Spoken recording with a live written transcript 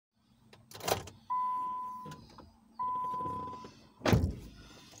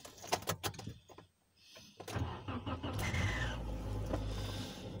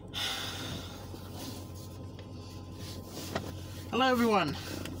Hello everyone,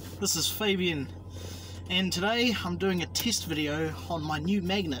 this is Fabian, and today I'm doing a test video on my new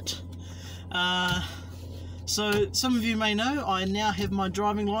magnet. So some of you may know I now have my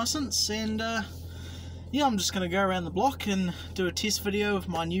driving license, and yeah, I'm just going to go around the block and do a test video of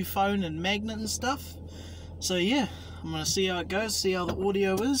my new phone and magnet and stuff. So yeah, I'm going to see how it goes, see how the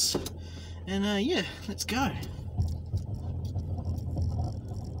audio is, and yeah, let's go.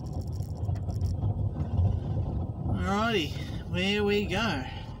 Alrighty, there we go.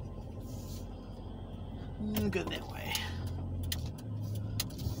 We'll go that way.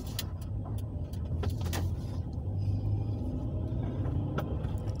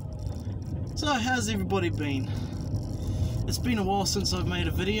 So how's everybody been? It's been a while since I've made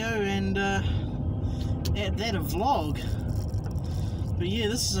a video, and add that a vlog. But yeah,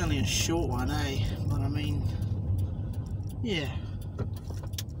 this is only a short one, eh? But I mean, yeah.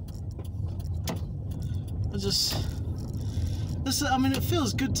 I mean, it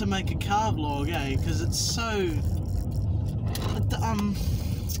feels good to make a car vlog, eh? Because it's so, I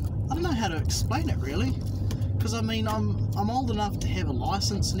don't know how to explain it really. Because I mean, I'm old enough to have a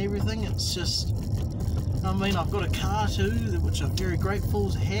license and everything. It's just, I mean, I've got a car too, which I'm very grateful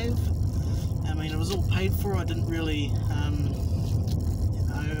to have. I mean, it was all paid for. I didn't really, you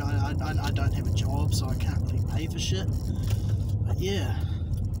know, I don't have a job, so I can't really pay for shit. But yeah.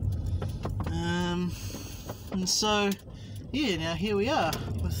 And so, yeah, now here we are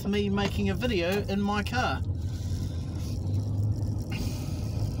with me making a video in my car.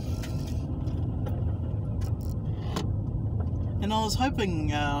 And I was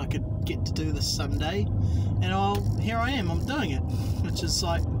hoping I could get to do this someday, and here I am, I'm doing it, which is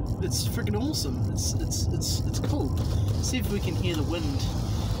like, it's freaking awesome. It's cool. See if we can hear the wind.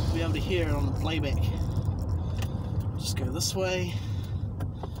 We'll be able to hear it on the playback. Just go this way.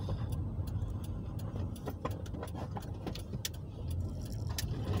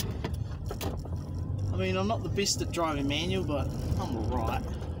 I mean, I'm not the best at driving manual, but I'm alright.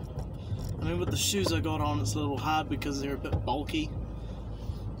 I mean, with the shoes I got on, it's a little hard because they're a bit bulky.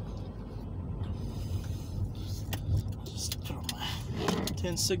 Just put on my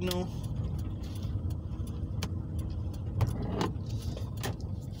turn signal.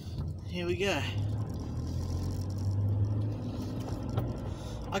 Here we go.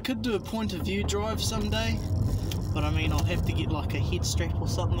 I could do a point of view drive someday, but I mean, I'll have to get like a head strap or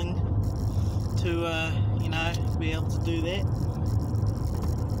something to, you know, be able to do that.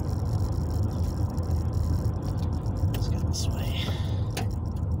 Let's go this way.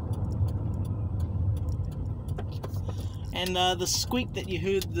 And the squeak that you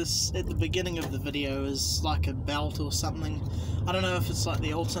heard this at the beginning of the video is like a belt or something. I don't know if it's like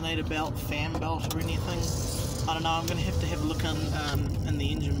the alternator belt, fan belt or anything. I don't know, I'm going to have a look in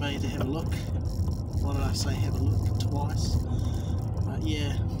the engine bay to have a look. What did I say, have a look? Twice. But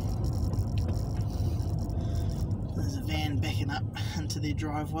yeah. There's a van backing up into their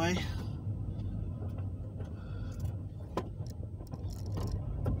driveway.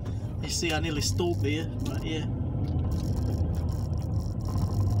 You see, I nearly stalled there, but yeah.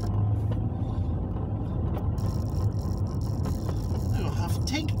 Oh, half a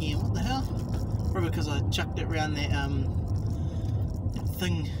tank again, what the hell? Probably because I chucked it around that, that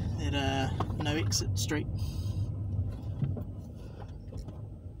thing, that no exit street.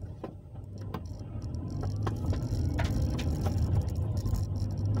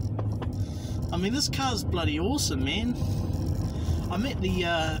 I mean, this car's bloody awesome, man. I met the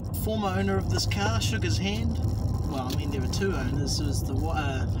former owner of this car, shook his hand. Well, I mean, there were two owners. It was the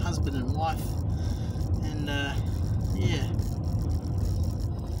husband and wife. And, yeah.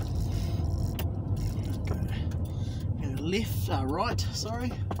 Go left, right,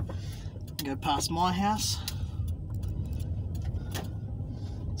 sorry. Go past my house.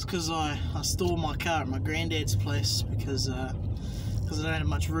 It's because I store my car at my granddad's place because I don't have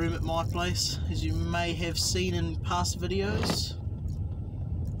much room at my place, as you may have seen in past videos.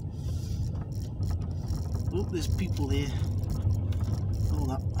 Oh, there's people there.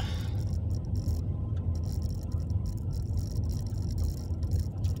 Hold up.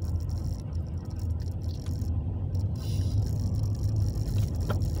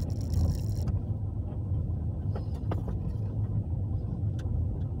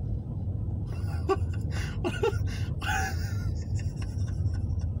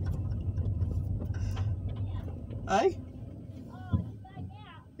 Hey? Oh, you back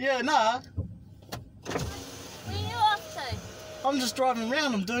out? Yeah, nah. Where are you off to? I'm just driving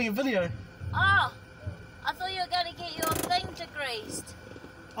around, I'm doing a video. Oh, I thought you were going to get your thing degreased.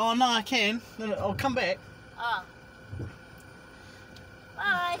 Oh, no, I can. I'll come back. Oh.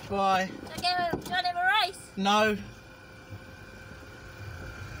 Bye. Bye. So do you want to have a race? No.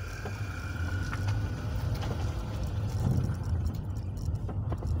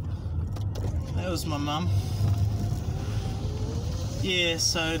 was my mum. Yeah,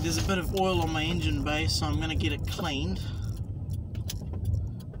 so there's a bit of oil on my engine bay, so I'm going to get it cleaned.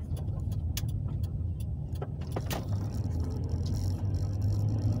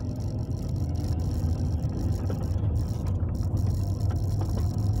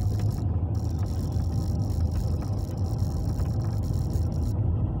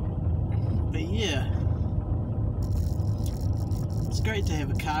 But yeah, it's great to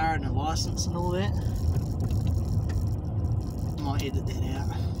have a car and a license and all that. Might edit that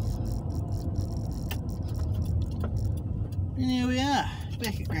out. And here we are,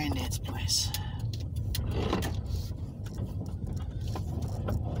 back at Grandad's place.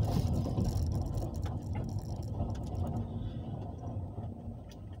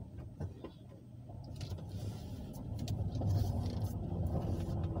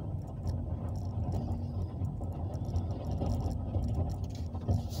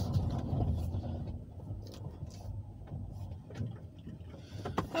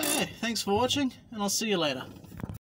 Hey, thanks for watching, and I'll see you later.